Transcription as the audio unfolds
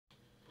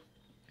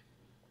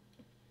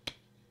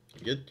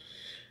Good.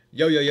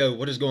 Yo, yo, yo,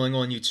 what is going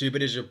on, YouTube?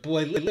 It is your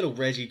boy, Little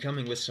Reggie,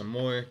 coming with some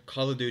more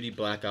Call of Duty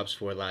Black Ops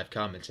 4 live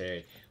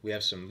commentary. We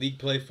have some league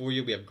play for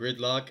you. We have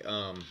Gridlock,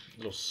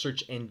 little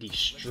search and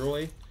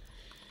destroy.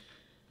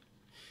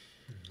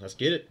 Let's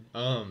get it.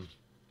 I've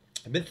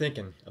been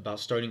thinking about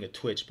starting a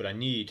Twitch, but I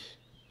need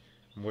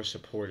more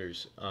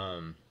supporters.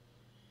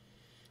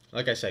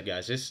 Like I said,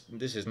 guys, this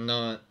is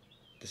not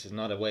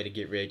a way to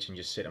get rich and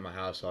just sit in my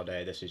house all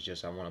day. This is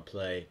just I want to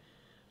play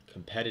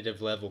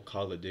competitive level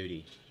Call of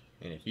Duty.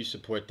 And if you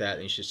support that,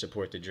 then you should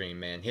support the dream,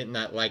 man. Hitting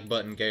that like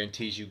button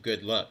guarantees you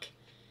good luck.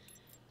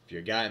 If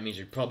you're a guy, it means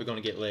you're probably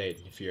going to get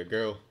laid. If you're a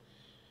girl,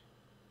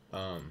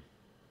 we'll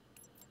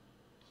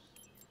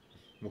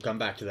come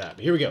back to that.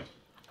 But here we go.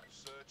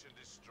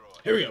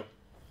 Here we go.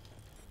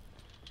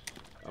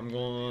 I'm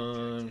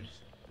going...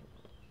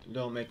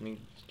 Don't make me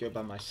go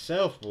by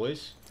myself,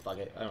 boys. Fuck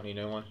it. I don't need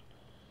no one.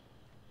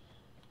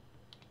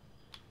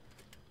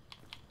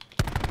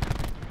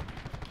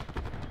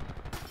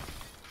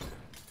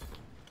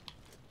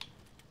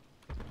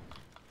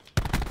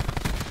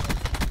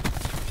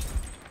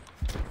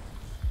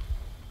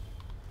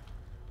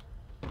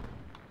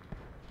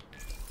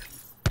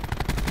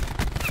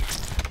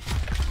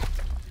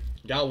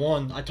 Got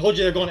one. I told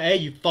you they're going A,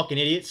 you fucking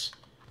idiots.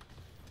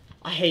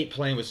 I hate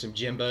playing with some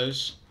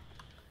Jimbos.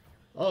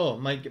 Oh,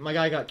 my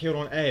guy got killed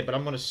on A, but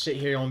I'm going to sit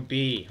here on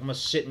B. I'm going to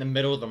sit in the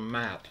middle of the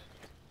map.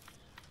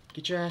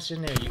 Get your ass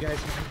in there, you guys.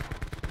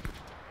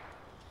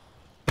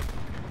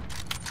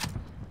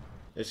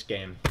 This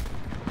game.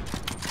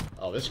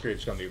 Oh, this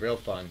group's going to be real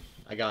fun.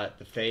 I got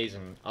the Phase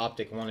and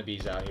Optic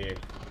wannabes out here.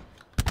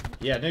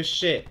 Yeah, no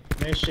shit.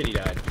 No shit he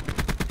died.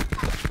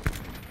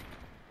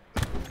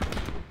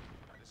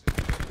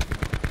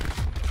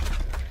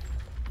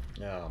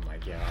 Oh my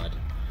god.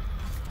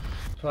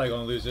 Probably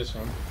gonna lose this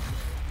one.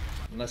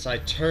 Unless I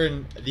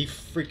turn the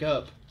freak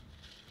up.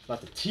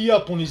 About to tee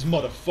up on these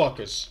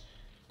motherfuckers.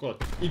 Gonna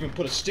even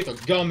put a stick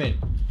of gum in.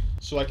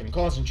 So I can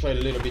concentrate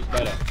a little bit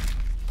better.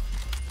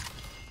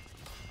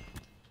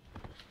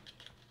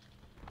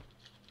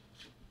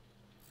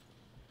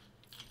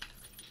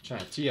 Trying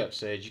to tee up,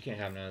 Sage. You can't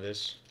have none of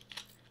this.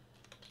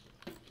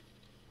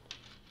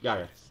 Got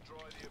her.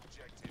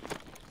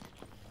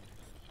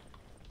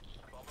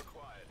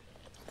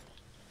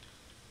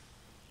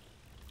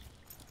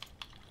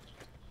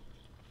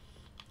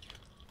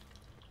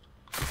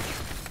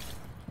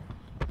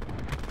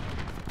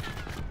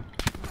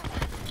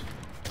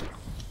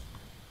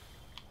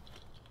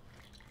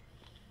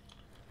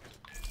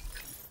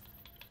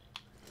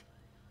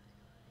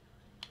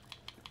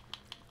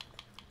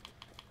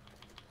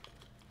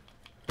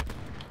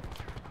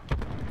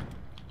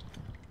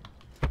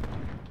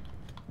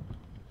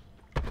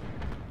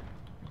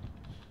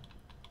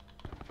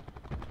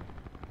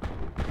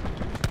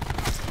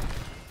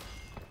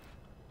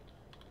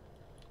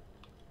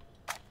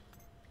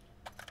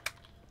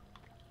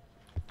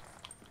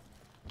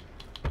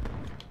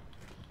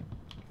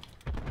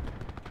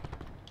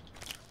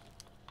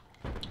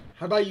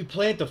 How about you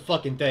plant the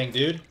fucking thing,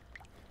 dude?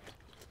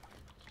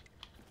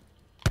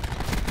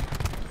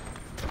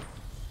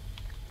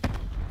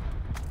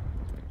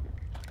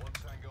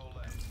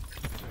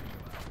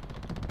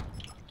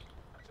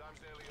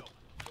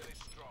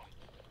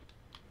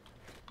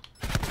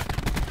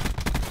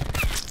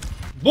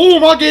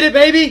 Boom! I'll get it,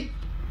 baby!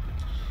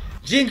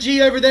 Jin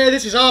G over there,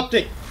 this is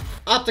Optic.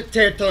 Optic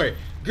territory.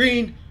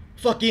 Green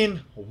fucking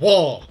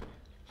wall.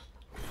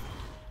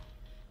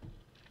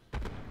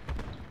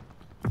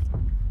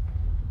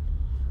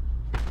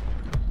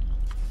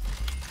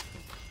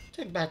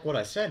 Take back what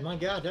I said. My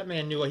god, that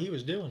man knew what he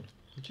was doing.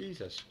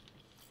 Jesus.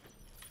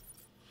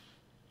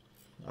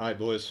 Alright,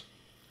 boys.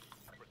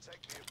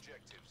 Protect the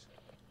objectives.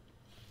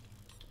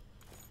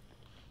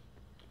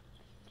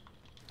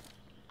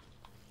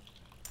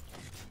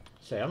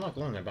 Say, I'm not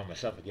going there by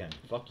myself again.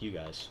 Fuck you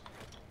guys.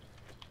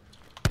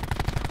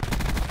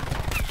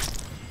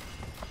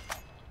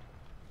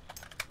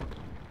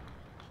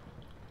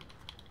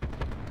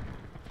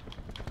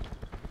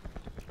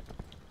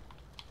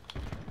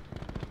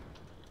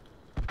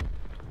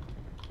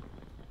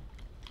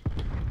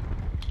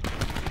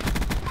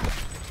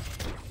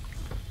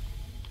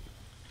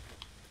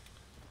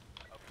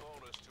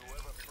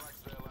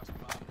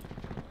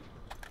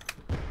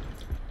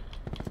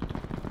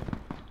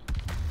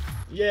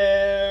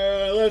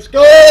 Yeah, let's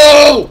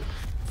go!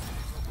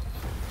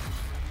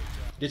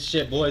 Good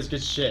shit, boys.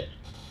 Good shit.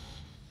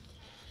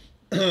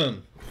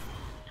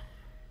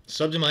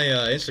 Sub to my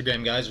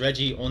Instagram, guys.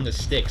 Reggie on the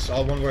sticks.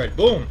 All one word.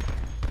 Boom!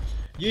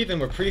 You even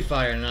were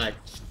pre-fire and I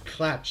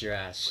clapped your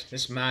ass.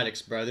 This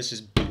Maddox, bro. This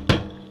is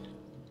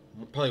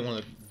probably one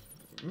of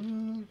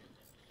the...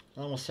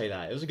 I won't say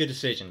that. It was a good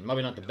decision.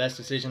 Maybe not the best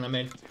decision I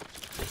made.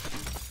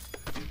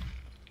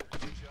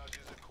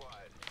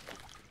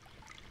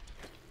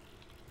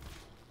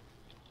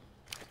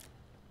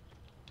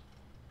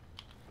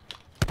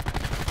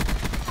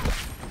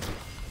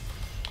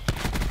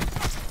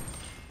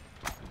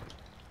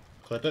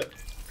 Clip it.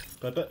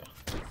 Clip it.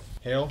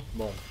 Hail.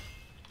 Boom.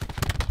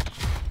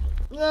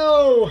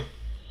 No!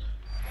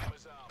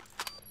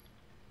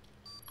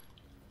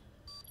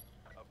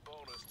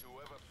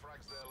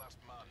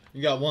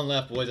 You got one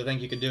left, boys. I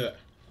think you can do it.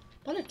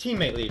 Let a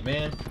teammate lead,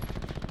 man.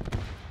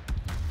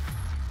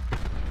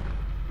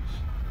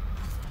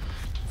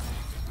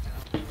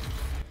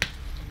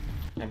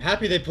 I'm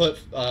happy they put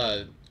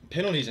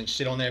penalties and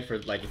shit on there for,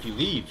 like, if you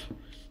leave.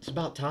 It's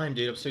about time,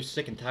 dude. I'm so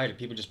sick and tired of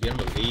people just being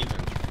able to leave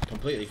and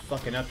completely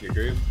fucking up your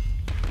groove.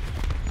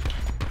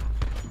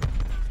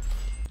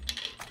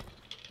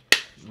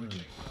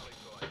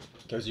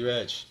 Cozy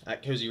Reg.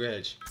 At Cozy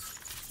Reg.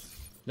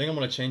 I think I'm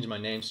going to change my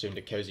name soon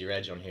to Cozy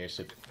Reg on here.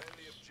 So,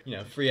 you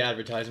know, free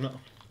advertisement.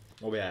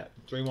 Where we at?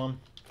 3-1?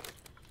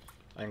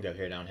 I can go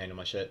here now and handle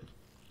my shit.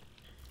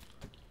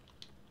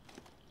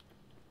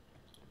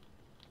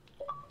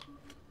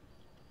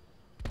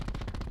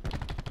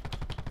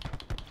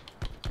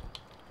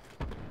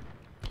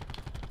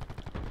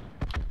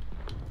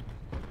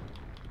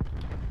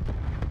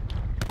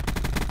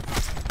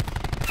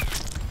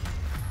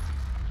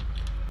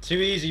 Too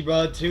easy,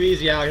 bud. Too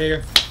easy out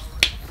here.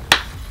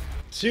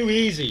 Too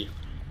easy.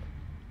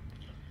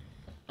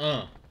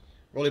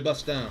 Rolly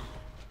bust down.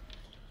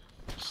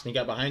 Sneak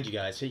out behind you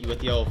guys. Hit you with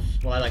the old,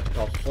 what I like to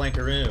call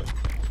flankaroo.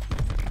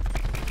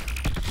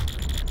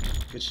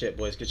 Good shit,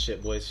 boys. Good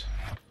shit, boys.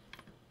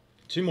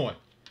 Two more.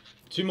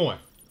 Two more.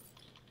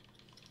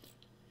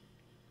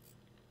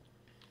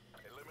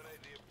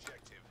 Eliminate the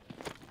objective.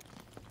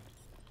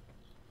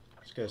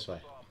 Let's go this way.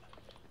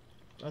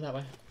 Oh, that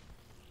way.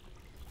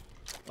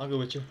 I'll go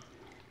with you.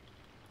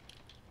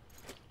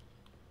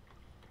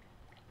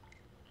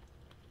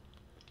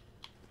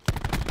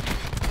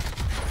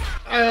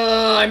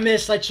 Oh, I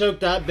missed. I choked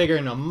that bigger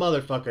than a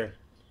motherfucker.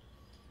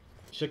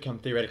 Should come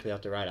theoretically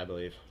out the right, I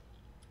believe.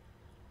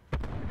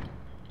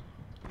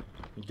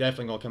 You're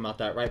definitely gonna come out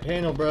that right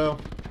panel, bro.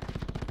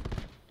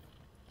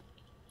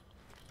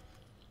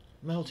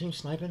 My whole team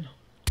sniping.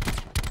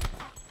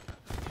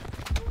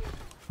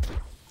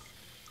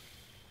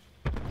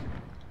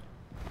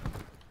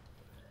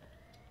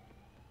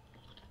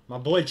 My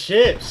boy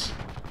Chips.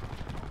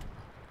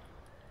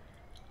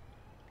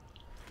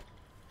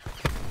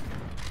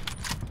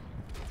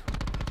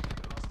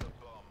 Lost a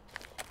bomb.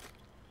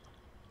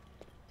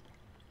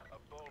 A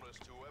bonus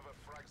to whoever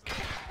frags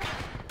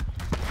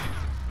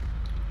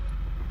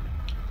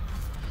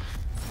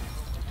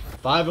the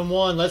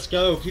 5-1. Let's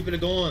go. Keep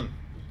it going.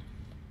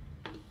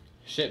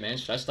 Shit, man.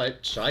 Should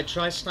I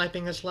try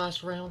sniping this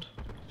last round?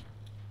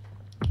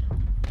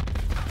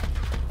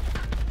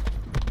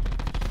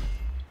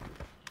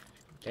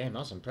 Damn, that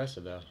was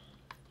impressive, though.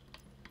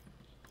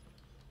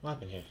 What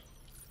happened here?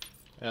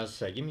 I was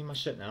say, give me my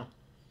shit now.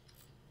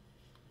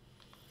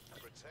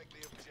 protect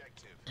the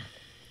objective.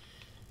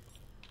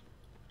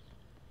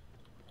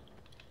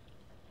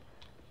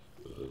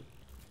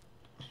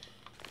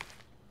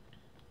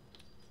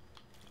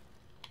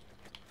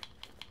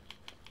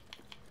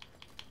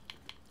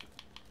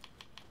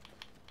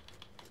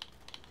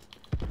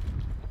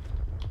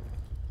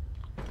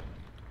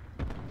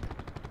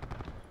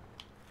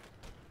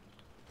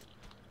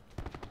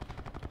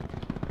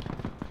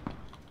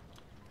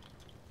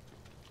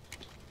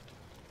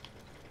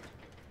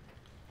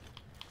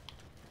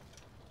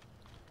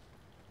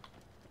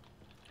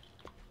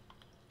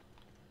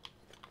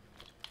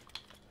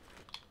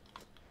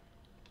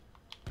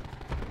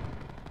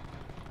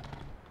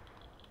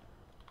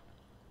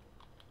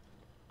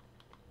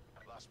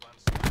 Last man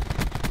standing.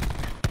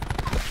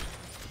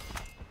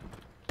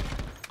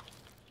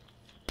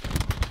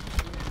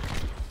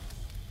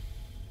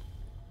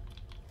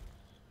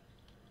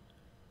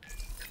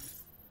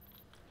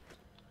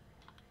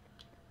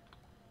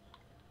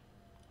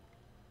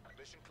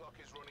 Mission clock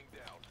is running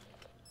down.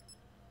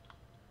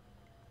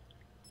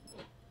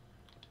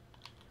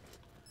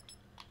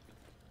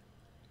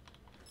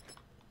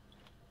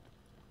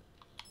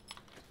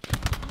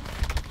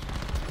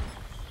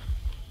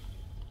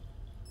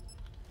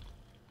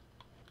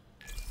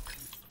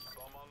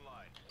 Bomb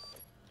online.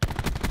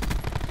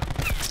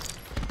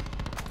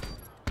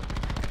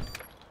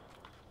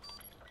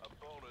 A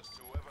bonus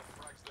to whoever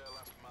frags their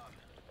last man.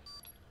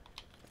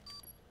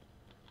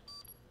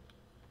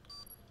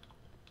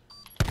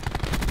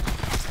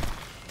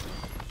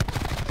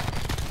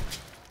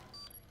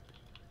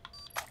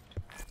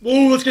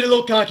 Ooh, let's get a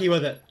little cocky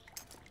with it.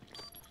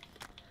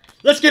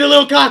 Let's get a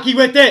little cocky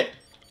with it.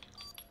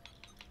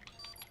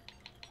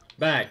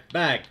 Bag,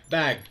 bag,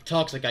 bag.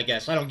 Toxic, I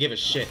guess. I don't give a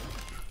shit.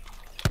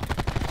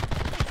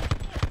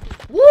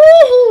 Woo!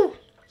 To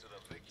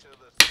the victor,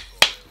 the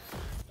spoils.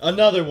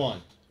 Another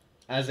one,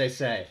 as they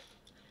say,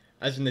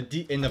 as in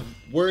the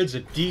words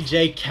of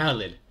DJ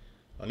Khaled.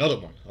 Another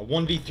one, a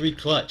 1v3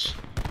 clutch.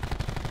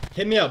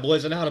 Hit me up,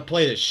 boys. I know how to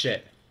play this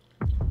shit.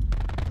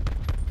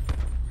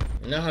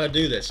 I know how to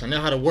do this. I know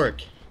how to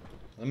work.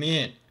 Let me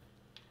in.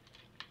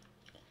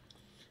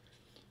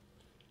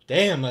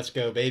 Damn, let's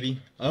go, baby.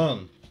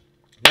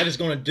 That is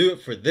going to do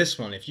it for this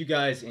one. If you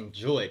guys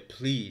enjoyed,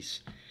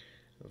 please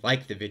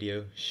like the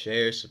video,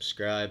 share,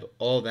 subscribe,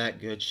 all that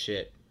good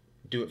shit.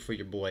 Do it for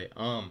your boy.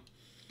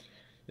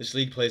 This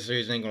League Play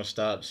series ain't going to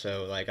stop,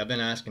 so, like, I've been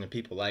asking if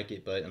people like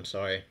it, but I'm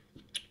sorry.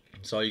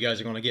 That's all you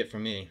guys are going to get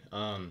from me.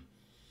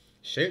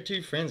 Share it to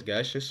your friends,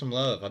 guys. Show some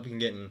love. I've been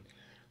getting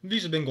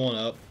views have been going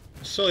up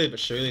slowly but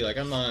surely. Like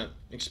I'm not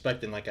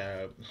expecting like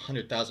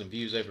 100,000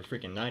 views every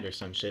freaking night or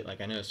some shit.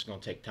 Like I know it's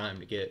gonna take time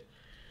to get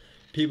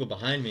people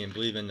behind me and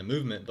believe in the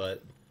movement,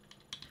 but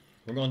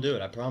we're gonna do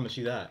it. I promise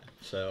you that.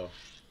 So,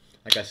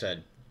 like I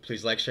said,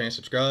 please like, share, and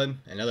subscribe.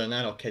 And other than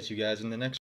that, I'll catch you guys in the next.